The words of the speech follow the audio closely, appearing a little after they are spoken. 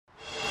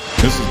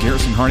This is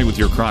Garrison Hardy with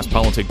your Cross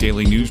Politic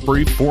Daily News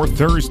Brief for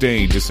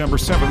Thursday, December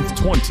 7th,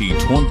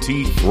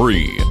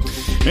 2023.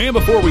 And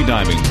before we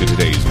dive into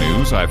today's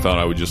news, I thought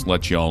I would just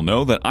let you all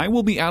know that I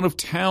will be out of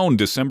town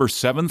December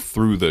 7th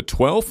through the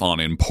 12th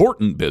on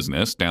important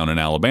business down in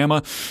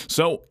Alabama.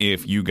 So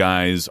if you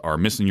guys are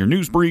missing your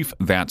news brief,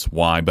 that's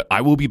why. But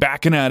I will be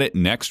back at it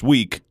next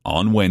week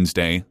on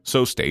Wednesday,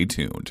 so stay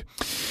tuned.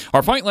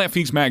 Our Fight Laugh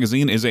Feast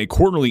magazine is a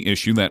quarterly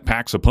issue that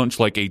packs a punch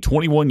like a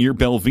 21-year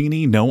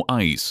Belvini, no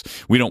ice.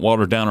 We don't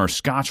water down our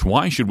scotch.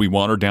 Why should we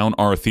water down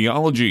our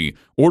theology?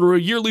 Order a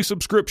yearly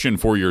subscription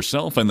for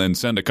yourself and then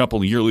send a couple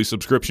of yearly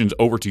subscriptions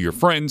over to your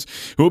friends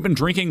who have been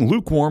drinking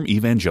lukewarm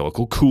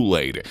evangelical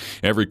Kool-Aid.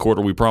 Every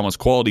quarter we promise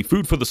quality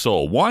food for the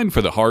soul, wine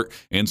for the heart,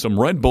 and some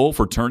Red Bull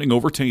for turning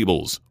over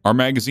tables. Our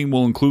magazine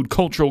will include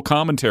cultural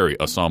commentary,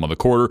 a psalm of the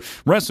quarter,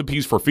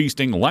 recipes for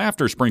feasting,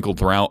 laughter sprinkled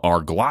throughout our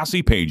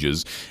glossy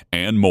pages,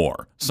 and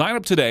more. Sign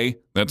up today.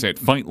 That's at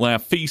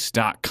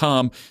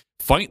fightlaughfeast.com,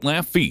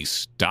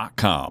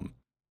 fightlaughfeast.com.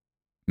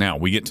 Now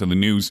we get to the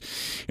news,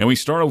 and we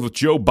start off with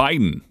Joe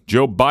Biden.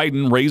 Joe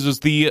Biden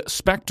raises the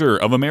specter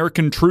of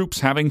American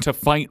troops having to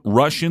fight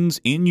Russians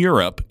in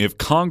Europe if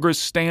Congress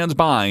stands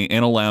by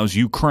and allows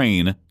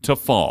Ukraine to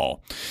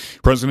fall.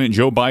 President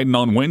Joe Biden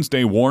on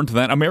Wednesday warned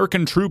that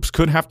American troops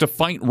could have to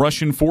fight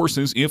Russian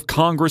forces if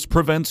Congress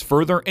prevents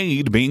further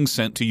aid being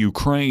sent to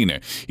Ukraine.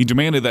 He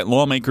demanded that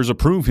lawmakers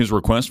approve his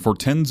request for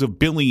tens of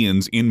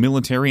billions in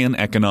military and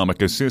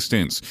economic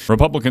assistance.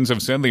 Republicans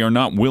have said they are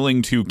not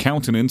willing to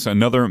countenance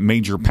another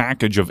major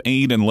package of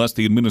aid unless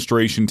the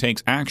administration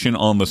takes action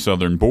on the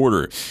southern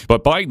border.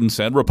 But Biden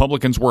said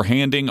Republicans were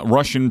handing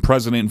Russian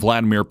President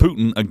Vladimir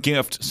Putin a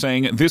gift,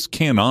 saying this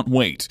cannot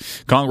wait.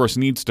 Congress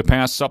needs to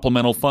pass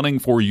supplemental funding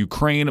for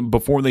Ukraine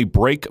before they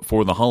break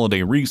for the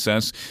holiday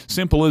recess.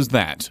 Simple as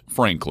that,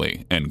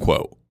 frankly, end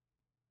quote.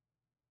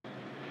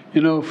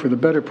 You know, for the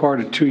better part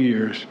of 2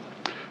 years,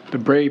 the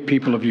brave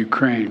people of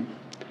Ukraine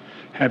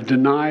have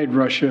denied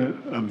Russia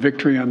a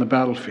victory on the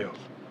battlefield.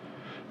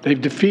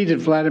 They've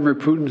defeated Vladimir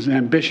Putin's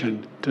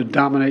ambition to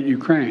dominate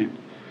Ukraine.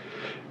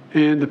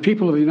 And the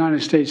people of the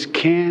United States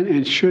can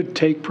and should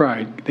take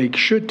pride. They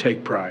should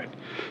take pride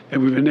that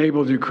we've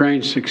enabled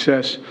Ukraine's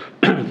success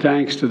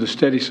thanks to the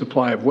steady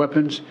supply of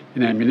weapons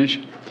and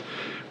ammunition.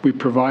 We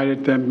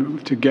provided them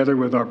together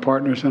with our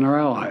partners and our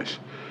allies.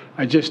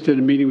 I just did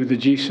a meeting with the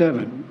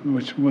G7,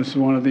 which was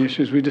one of the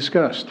issues we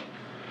discussed.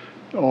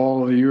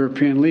 All of the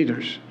European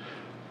leaders.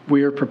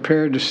 We are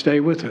prepared to stay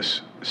with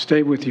us,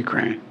 stay with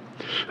Ukraine.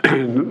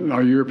 And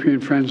our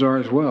European friends are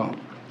as well.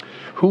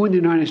 Who in the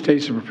United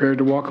States are prepared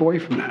to walk away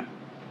from that?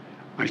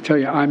 I tell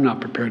you, I'm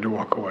not prepared to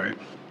walk away.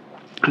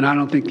 And I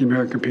don't think the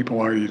American people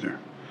are either.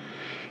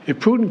 If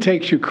Putin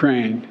takes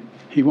Ukraine,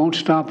 he won't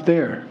stop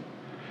there.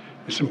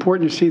 It's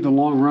important to see the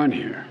long run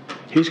here.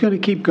 He's going to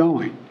keep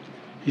going.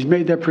 He's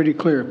made that pretty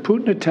clear. If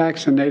Putin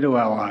attacks a NATO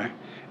ally,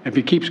 if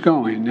he keeps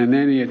going, and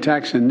then he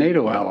attacks a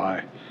NATO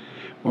ally,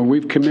 where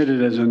we've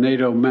committed as a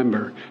NATO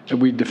member that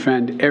we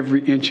defend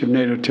every inch of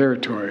NATO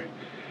territory,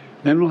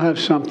 then we'll have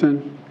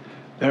something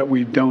that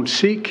we don't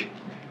seek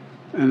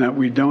and that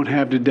we don't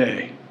have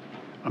today.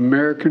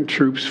 American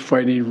troops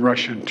fighting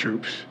Russian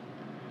troops.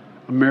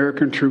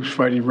 American troops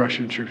fighting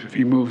Russian troops if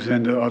he moves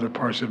into other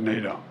parts of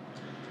NATO.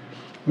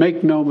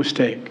 Make no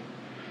mistake,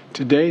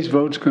 today's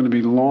vote's going to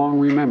be long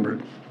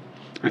remembered,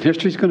 and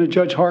history's going to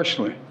judge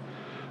harshly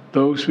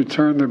those who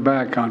turn their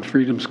back on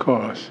freedom's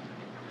cause.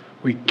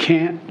 We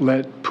can't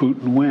let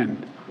Putin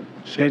win.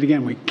 Say it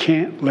again, we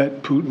can't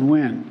let Putin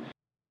win.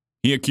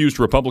 He accused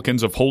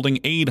Republicans of holding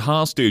aid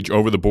hostage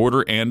over the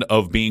border and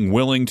of being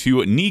willing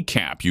to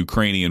kneecap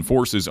Ukrainian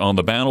forces on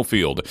the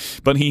battlefield.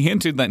 But he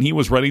hinted that he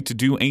was ready to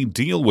do a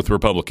deal with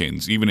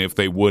Republicans, even if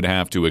they would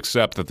have to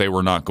accept that they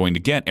were not going to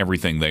get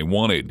everything they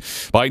wanted.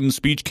 Biden's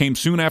speech came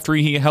soon after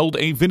he held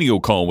a video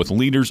call with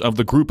leaders of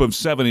the Group of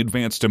 7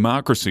 advanced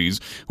democracies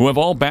who have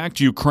all backed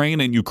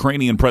Ukraine and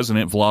Ukrainian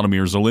President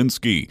Volodymyr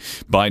Zelensky.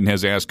 Biden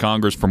has asked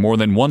Congress for more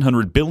than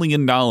 $100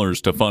 billion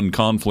to fund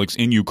conflicts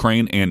in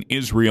Ukraine and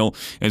Israel,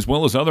 as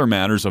well as other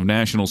matters of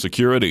national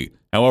security.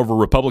 However,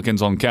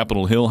 Republicans on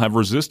Capitol Hill have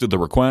resisted the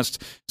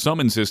request, some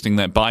insisting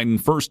that Biden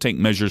first take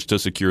measures to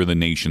secure the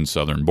nation's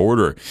southern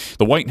border.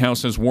 The White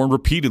House has warned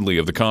repeatedly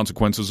of the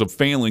consequences of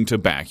failing to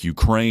back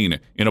Ukraine.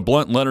 In a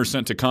blunt letter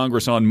sent to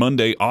Congress on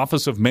Monday,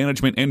 Office of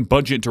Management and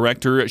Budget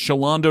Director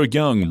Shalanda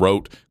Young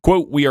wrote,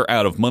 quote, "We are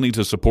out of money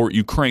to support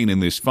Ukraine in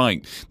this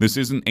fight. This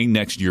isn't a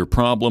next year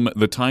problem.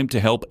 The time to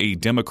help a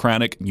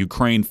democratic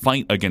Ukraine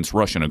fight against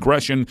Russian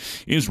aggression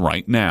is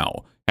right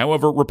now."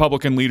 However,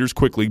 Republican leaders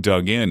quickly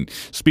dug in.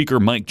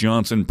 Speaker Mike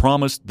Johnson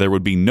promised there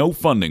would be no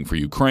funding for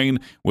Ukraine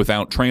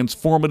without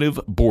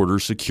transformative border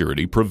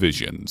security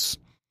provisions.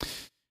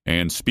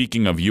 And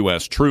speaking of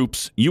U.S.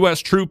 troops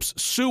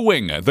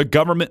suing the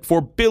government for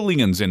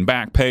billions in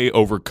back pay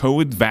over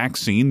COVID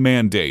vaccine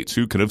mandates.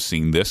 Who could have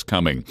seen this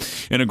coming?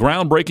 In a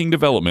groundbreaking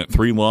development,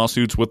 3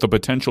 lawsuits with the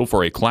potential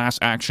for a class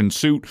action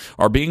suit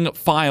are being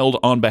filed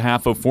on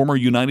behalf of former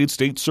United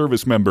States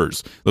service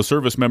members. The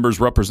service members,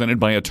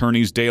 represented by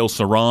attorneys Dale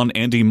Saran,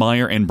 Andy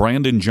Meyer, and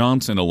Brandon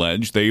Johnson,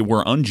 allege they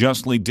were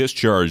unjustly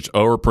discharged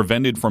or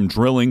prevented from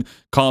drilling,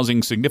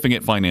 causing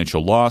significant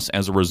financial loss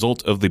as a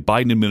result of the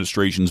Biden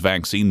administration's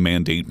vaccine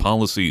mandate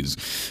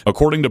policies.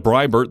 According to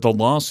Breitbart, the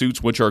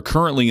lawsuits, which are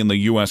currently in the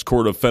U.S.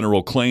 Court of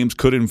Federal Claims,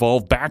 could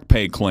involve back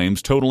pay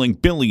claims totaling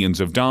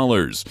billions of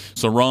dollars.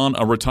 Saran,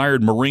 a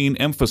retired Marine,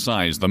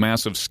 emphasized the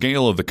massive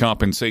scale of the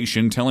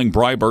compensation, telling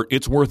Breitbart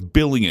it's worth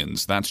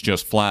billions. That's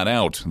just flat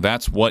out.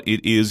 That's what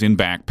it is in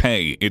back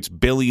pay. It's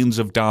billions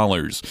of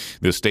dollars.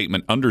 This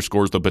statement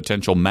underscores the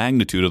potential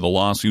magnitude of the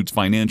lawsuit's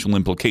financial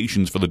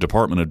implications for the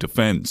Department of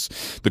Defense.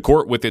 The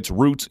court, with its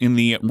roots in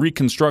the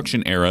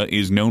Reconstruction era,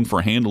 is known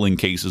for handling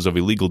cases of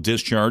illegal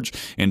discharge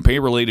and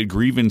pay-related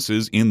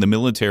grievances in the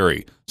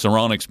military.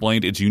 Saran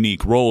explained its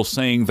unique role,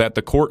 saying that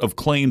the Court of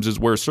Claims is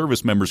where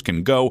service members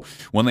can go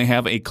when they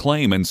have a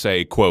claim and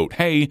say, quote,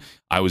 "Hey,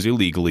 I was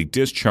illegally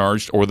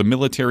discharged, or the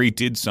military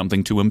did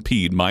something to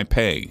impede my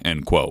pay,"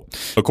 end quote.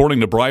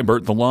 According to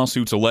Breitbart, the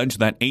lawsuits allege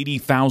that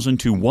 80,000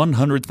 to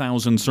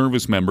 100,000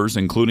 service members,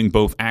 including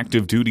both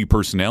active duty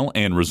personnel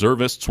and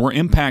reservists, were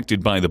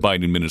impacted by the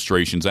Biden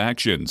administration's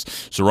actions.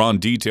 Saran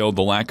detailed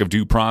the lack of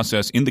due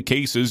process in the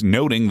cases,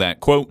 noting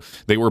that, quote,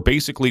 "They were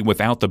basically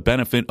without the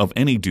benefit of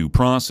any due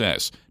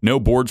process. No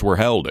boards were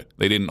held.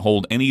 They didn't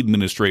hold any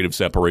administrative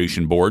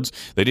separation boards.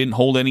 They didn't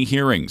hold any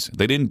hearings.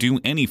 They didn't do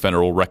any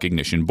federal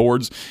recognition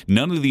boards.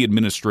 None of the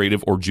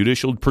administrative or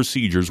judicial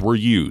procedures were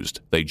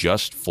used. They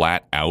just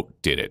flat out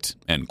did it,"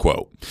 end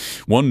quote.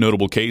 One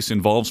notable case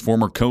involves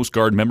former Coast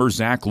Guard member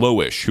Zach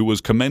Lowish, who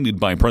was commended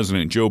by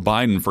President Joe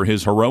Biden for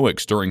his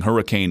heroics during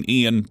Hurricane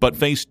Ian, but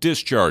faced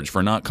discharge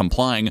for not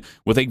complying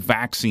with a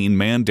vaccine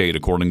mandate,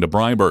 according to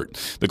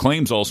Breitbart. The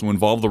claims also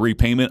involve the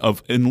repayment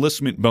of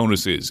enlistment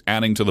bonuses,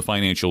 adding to the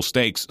financial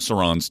stakes.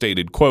 Saran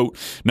stated, quote,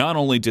 "Not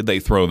only did they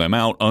throw them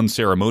out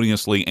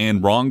unceremoniously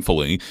and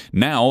wrongfully,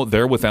 now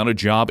they're without a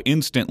job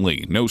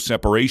instantly. No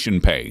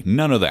separation pay,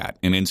 none of that.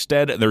 And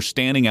instead, they're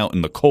standing out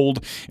in the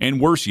cold,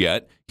 and worse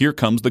yet, here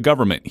comes the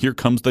government. Here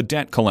comes the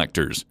debt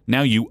collectors.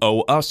 Now you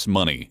owe us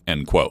money,"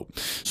 end quote.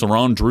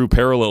 Saran drew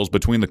parallels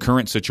between the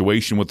current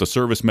situation with the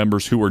service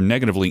members who were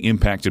negatively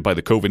impacted by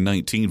the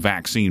COVID-19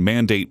 vaccine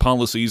mandate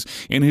policies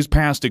and his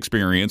past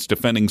experience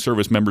defending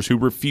service members who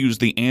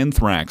refused the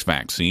anthrax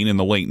vaccine in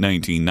the late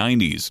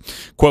 1990s.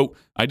 Quote,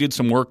 "I did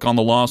some work on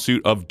the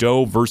lawsuit of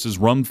Doe versus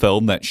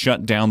Rumfeld that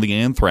shut down the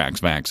anthrax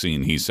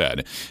vaccine," he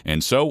said.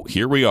 "And so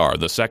here we are,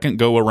 the second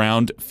go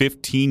around,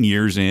 15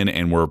 years in,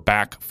 and we're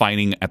back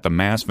fighting at the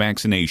mass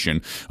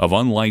vaccination of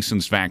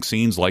unlicensed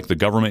vaccines like the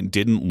government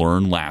didn't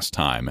learn last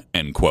time,"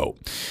 end quote.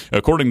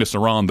 According to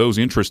Saran, those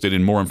interested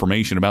in more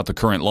information about the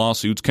current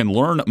lawsuits can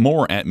learn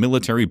more at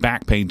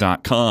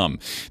militarybackpay.com.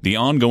 The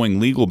ongoing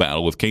legal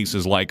battle with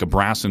cases like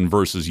Brasson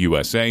versus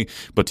USA,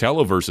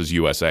 Botello versus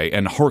USA,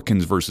 and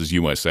Harkins versus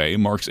USA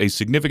marks a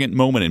significant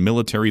moment in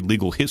military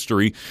legal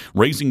history,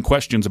 raising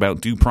questions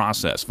about due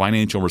process,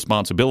 financial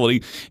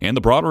responsibility, and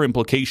the broader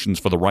implications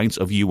for the rights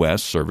of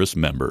U.S. service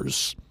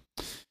members.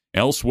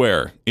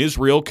 Elsewhere,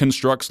 Israel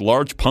constructs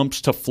large pumps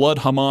to flood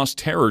Hamas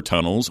terror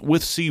tunnels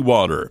with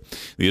seawater.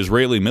 The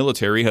Israeli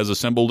military has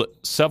assembled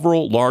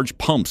several large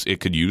pumps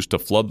it could use to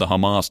flood the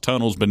Hamas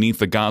tunnels beneath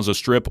the Gaza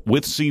Strip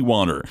with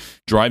seawater,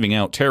 driving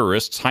out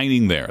terrorists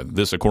hiding there.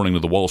 This according to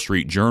the Wall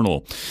Street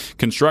Journal.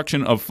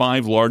 Construction of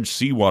 5 large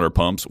seawater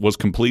pumps was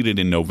completed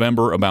in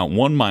November about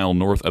 1 mile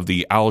north of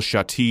the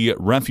Al-Shati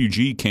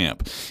refugee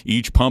camp.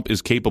 Each pump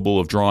is capable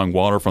of drawing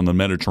water from the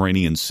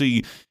Mediterranean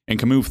Sea and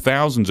can move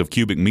thousands of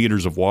cubic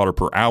meters of water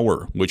per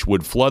hour, which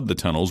would flood the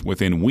tunnels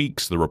within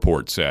weeks, the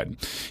report said.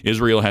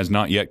 Israel has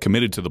not yet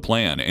committed to the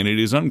plan, and it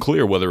is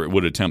unclear whether it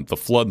would attempt to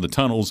flood the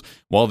tunnels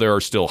while there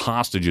are still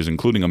hostages,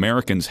 including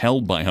Americans,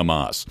 held by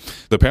Hamas.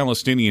 The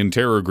Palestinian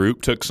terror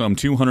group took some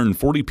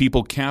 240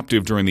 people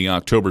captive during the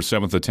October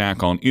 7th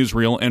attack on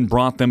Israel and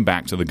brought them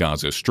back to the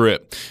Gaza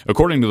Strip.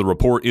 According to the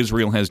report,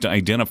 Israel has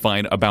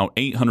identified about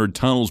 800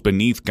 tunnels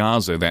beneath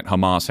Gaza that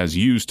Hamas has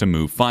used to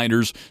move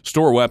fighters,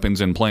 store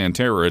weapons, and plan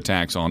terror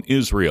attacks on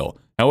Israel.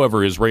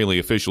 However, Israeli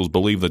officials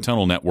believe the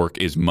tunnel network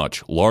is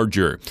much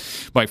larger.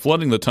 By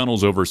flooding the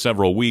tunnels over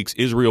several weeks,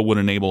 Israel would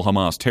enable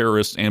Hamas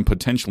terrorists and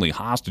potentially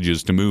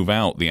hostages to move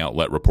out, the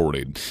outlet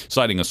reported,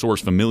 citing a source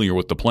familiar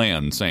with the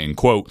plan, saying,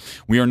 quote,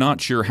 "We are not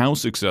sure how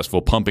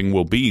successful pumping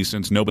will be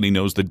since nobody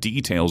knows the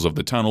details of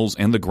the tunnels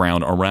and the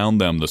ground around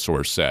them," the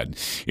source said.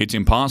 "It's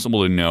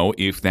impossible to know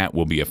if that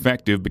will be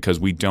effective because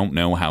we don't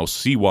know how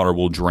seawater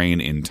will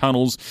drain in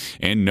tunnels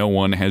and no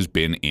one has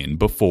been in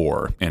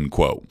before," end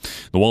quote.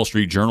 The Wall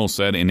Street Journal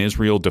said said an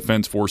Israel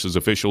Defense Forces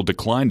official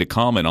declined to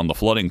comment on the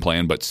flooding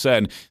plan, but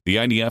said the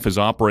IDF is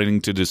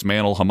operating to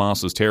dismantle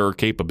Hamas's terror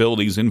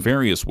capabilities in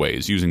various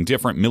ways using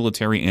different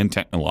military and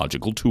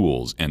technological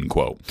tools, end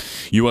quote.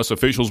 U.S.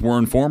 officials were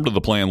informed of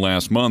the plan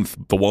last month,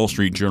 the Wall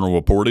Street Journal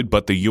reported,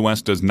 but the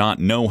U.S. does not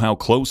know how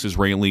close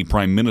Israeli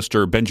Prime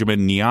Minister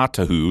Benjamin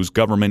Netanyahu's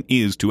government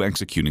is to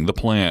executing the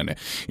plan.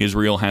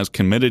 Israel has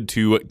committed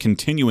to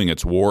continuing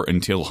its war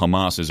until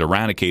Hamas is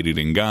eradicated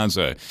in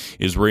Gaza.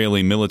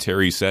 Israeli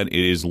military said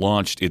it has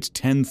launched its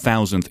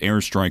 10,000th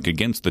airstrike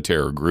against the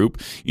terror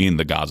group in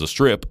the Gaza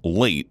Strip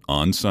late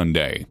on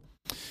Sunday.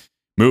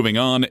 Moving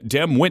on,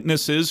 Dem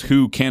witnesses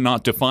who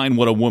cannot define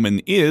what a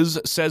woman is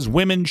says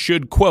women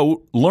should,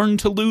 quote, learn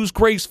to lose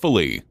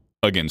gracefully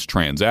against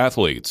trans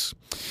athletes.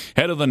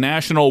 Head of the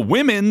National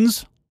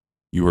Women's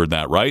You heard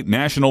that right.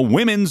 National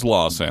Women's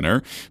Law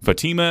Center,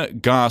 Fatima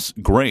Goss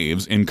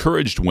Graves,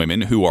 encouraged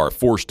women who are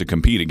forced to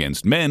compete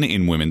against men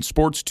in women's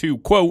sports to,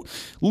 quote,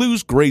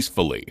 lose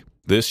gracefully.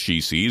 This she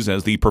sees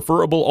as the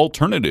preferable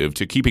alternative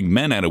to keeping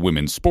men out of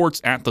women's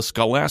sports at the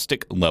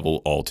scholastic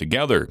level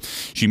altogether.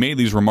 She made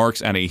these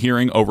remarks at a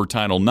hearing over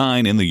Title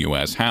IX in the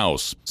U.S.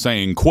 House,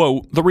 saying,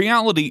 quote, the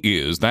reality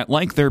is that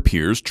like their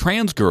peers,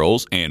 trans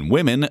girls and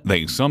women,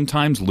 they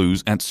sometimes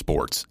lose at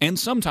sports, and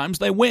sometimes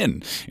they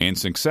win. And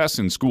success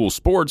in school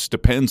sports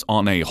depends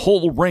on a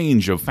whole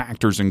range of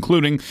factors,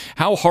 including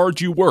how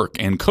hard you work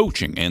and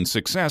coaching and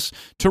success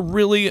to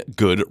really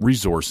good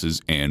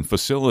resources and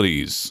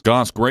facilities.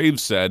 Goss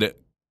Graves said,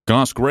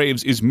 Goss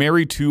Graves is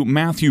married to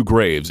Matthew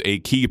Graves, a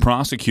key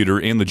prosecutor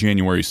in the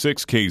January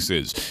 6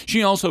 cases.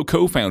 She also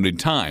co-founded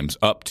Times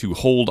Up to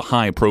hold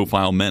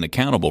high-profile men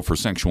accountable for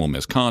sexual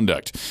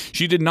misconduct.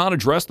 She did not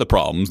address the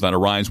problems that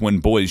arise when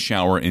boys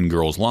shower in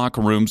girls'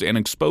 locker rooms and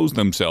expose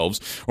themselves,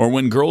 or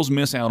when girls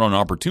miss out on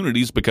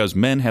opportunities because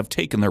men have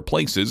taken their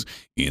places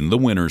in the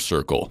winner's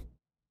circle.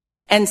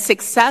 And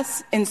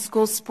success in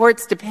school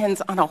sports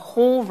depends on a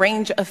whole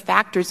range of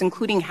factors,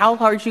 including how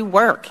hard you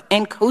work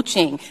and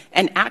coaching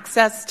and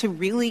access to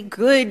really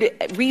good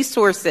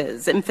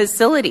resources and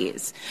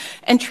facilities.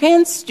 And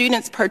trans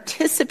students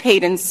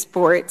participate in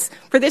sports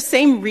for the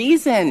same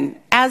reason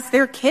as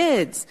their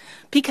kids,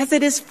 because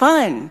it is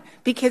fun,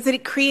 because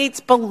it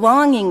creates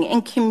belonging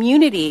and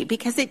community,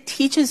 because it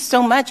teaches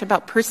so much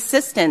about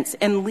persistence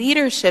and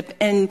leadership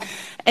and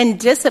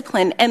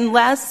discipline,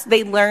 unless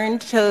they learn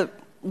to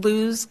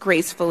lose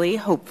gracefully,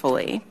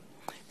 hopefully.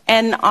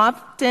 And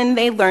often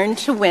they learn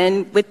to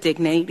win with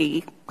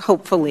dignity,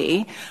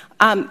 hopefully.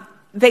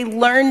 They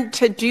learn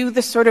to do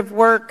the sort of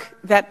work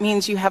that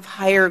means you have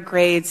higher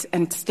grades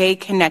and stay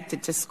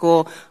connected to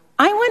school.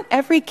 I want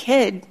every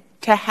kid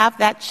to have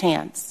that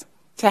chance,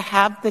 to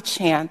have the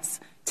chance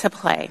to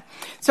play.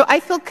 So I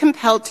feel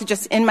compelled to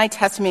just end my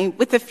testimony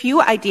with a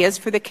few ideas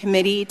for the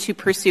committee to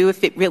pursue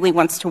if it really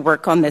wants to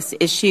work on this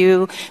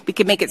issue. We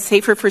could make it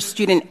safer for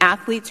student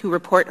athletes who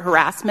report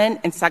harassment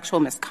and sexual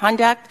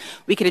misconduct.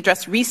 We could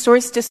address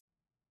resource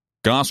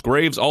Goss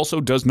Graves also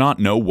does not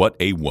know what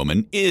a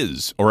woman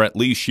is, or at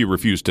least she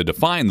refused to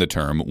define the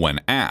term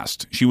when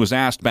asked. She was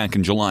asked back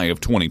in July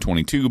of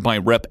 2022 by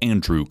Rep.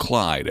 Andrew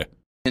Clyde.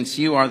 Since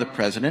you are the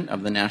president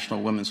of the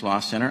National Women's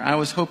Law Center, I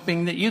was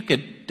hoping that you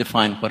could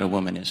define what a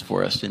woman is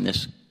for us in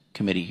this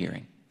committee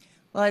hearing.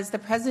 Well, as the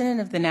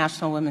president of the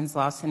National Women's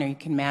Law Center, you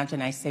can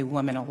imagine I say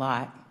woman a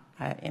lot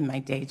in my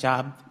day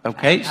job.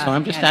 Okay, so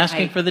I'm just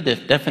asking for the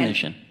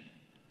definition.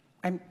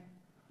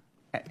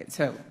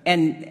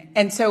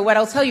 So what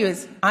I'll tell you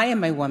is I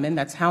am a woman.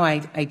 That's how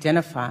I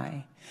identify.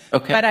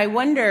 Okay. But I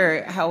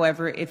wonder,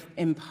 however, if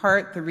in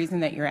part the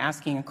reason that you're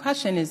asking a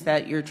question is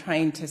that you're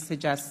trying to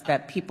suggest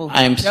that people who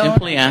I'm don't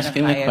simply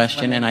asking the identify as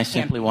question, women and I can't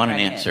simply be want an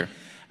brought in. answer.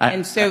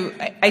 And so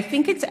I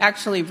think it's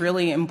actually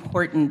really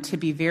important to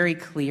be very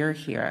clear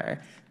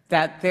here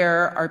that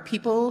there are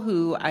people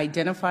who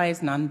identify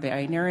as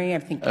non-binary. I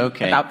think about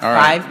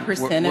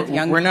 5% of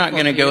young people. We're not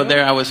going to go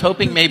there. I was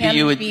hoping maybe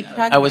you would.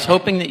 pregnant. I was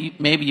hoping that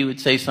maybe you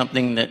would say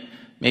something that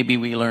maybe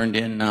we learned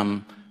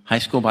in high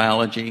school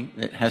biology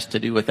that has to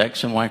do with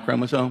X and Y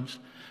chromosomes,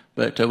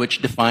 but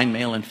which define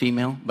male and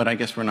female. But I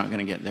guess we're not going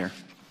to get there.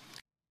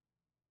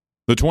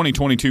 The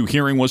 2022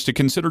 hearing was to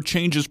consider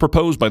changes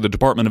proposed by the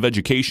Department of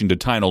Education to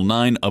Title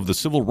IX of the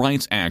Civil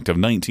Rights Act of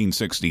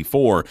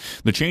 1964.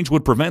 The change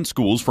would prevent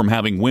schools from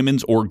having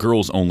women's or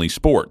girls-only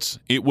sports.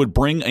 It would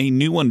bring a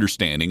new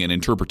understanding and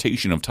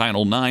interpretation of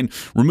Title IX,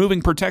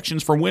 removing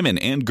protections for women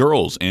and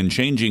girls and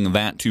changing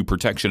that to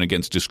protection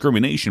against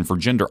discrimination for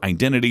gender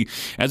identity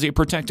as a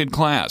protected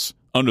class.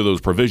 Under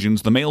those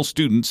provisions, the male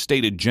student's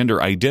stated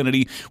gender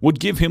identity would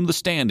give him the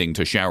standing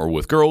to shower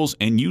with girls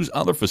and use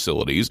other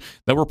facilities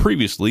that were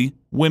previously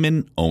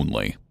women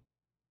only.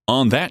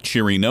 On that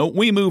cheery note,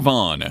 we move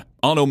on.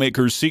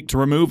 Automakers seek to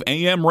remove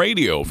AM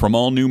radio from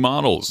all new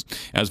models.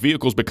 As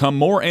vehicles become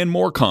more and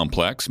more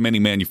complex, many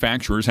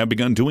manufacturers have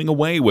begun doing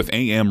away with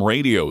AM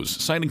radios,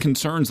 citing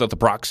concerns that the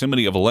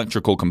proximity of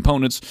electrical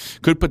components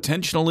could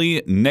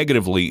potentially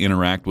negatively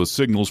interact with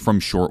signals from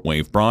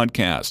shortwave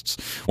broadcasts.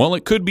 While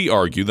it could be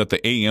argued that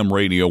the AM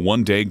radio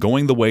one day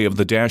going the way of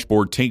the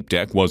dashboard tape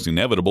deck was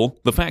inevitable,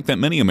 the fact that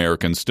many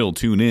Americans still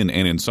tune in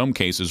and in some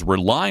cases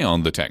rely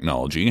on the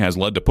technology has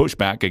led to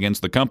pushback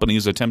against the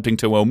companies attempting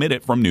to omit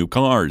it from new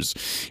cars.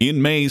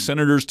 In May,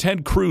 Senators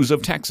Ted Cruz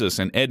of Texas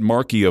and Ed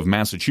Markey of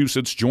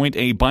Massachusetts joined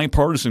a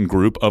bipartisan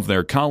group of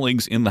their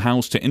colleagues in the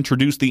House to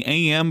introduce the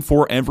AM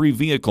for Every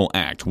Vehicle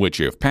Act, which,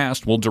 if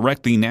passed, will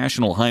direct the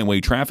National Highway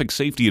Traffic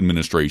Safety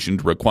Administration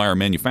to require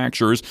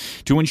manufacturers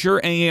to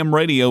ensure AM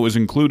radio is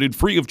included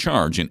free of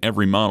charge in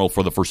every model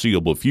for the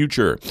foreseeable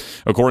future.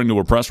 According to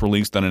a press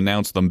release that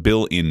announced the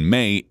bill in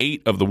May,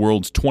 8 of the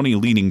world's 20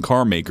 leading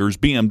car makers,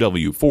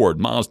 BMW, Ford,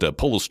 Mazda,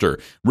 Polestar,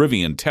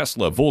 Rivian,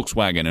 Tesla,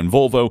 Volkswagen, and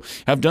Volvo,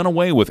 have done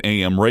away with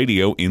AM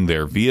radio in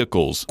their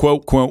vehicles.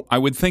 Quote, I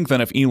would think that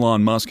if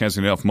Elon Musk has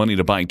enough money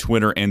to buy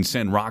Twitter and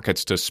send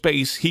rockets to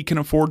space, he can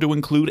afford to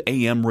include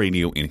AM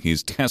radio in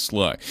his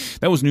Tesla.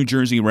 That was New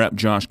Jersey Rep.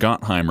 Josh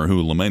Gottheimer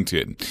who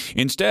lamented.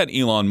 Instead,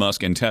 Elon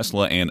Musk and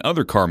Tesla and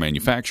other car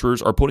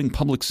manufacturers are putting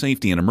public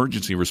safety and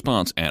emergency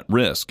response at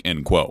risk,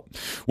 end quote.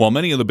 While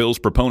many of the bill's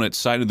proponents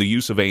cited the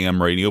use of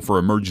AM radio for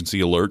emergency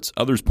alerts,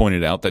 others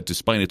pointed out that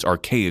despite its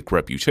archaic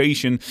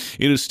reputation,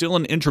 it is still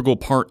an integral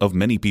part of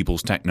many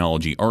people's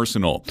technology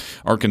arsenal.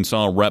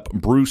 Arkansas Rep.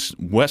 Bruce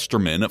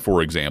Westerman,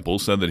 for example,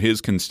 said that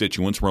his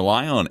constituents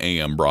rely on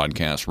AM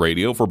broadcast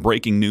radio for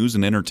breaking news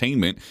and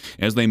entertainment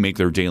as they make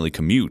their daily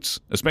commutes,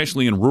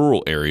 especially in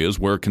rural areas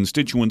where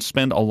constituents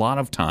spend a lot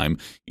of time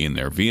in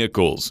their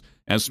vehicles.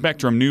 As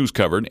Spectrum News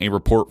covered, a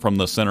report from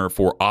the Center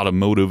for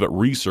Automotive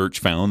Research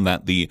found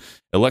that the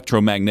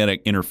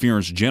electromagnetic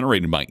interference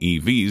generated by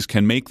EVs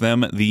can make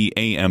the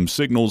AM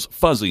signals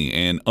fuzzy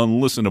and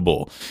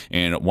unlistenable.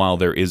 And while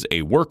there is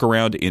a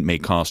workaround, it may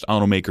cost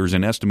automakers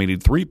an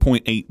estimated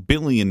 $3.8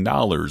 billion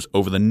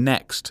over the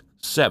next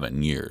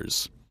 7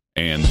 years.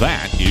 And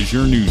that is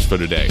your news for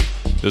today.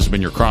 This has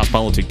been your Cross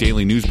Politic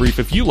Daily News Brief.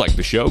 If you like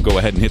the show, go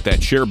ahead and hit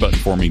that share button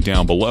for me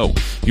down below.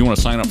 If you want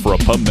to sign up for a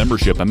pub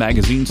membership, a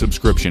magazine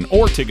subscription,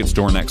 or tickets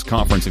to our next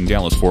conference in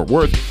Dallas-Fort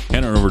Worth,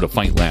 head on over to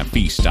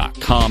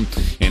fightlaughfeast.com.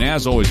 And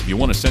as always, if you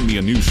want to send me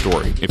a news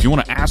story, if you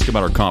want to ask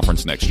about our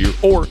conference next year,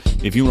 or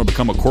if you want to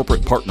become a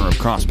corporate partner of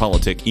Cross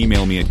Politic,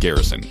 email me at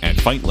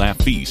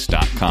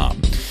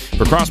garrison@fightlaughfeast.com.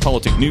 For Cross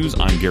Politic News,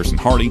 I'm Garrison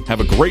Hardy.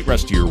 Have a great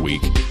rest of your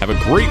week. Have a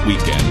great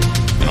weekend,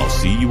 and I'll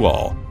see you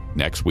all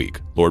next week.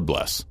 Lord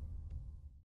bless.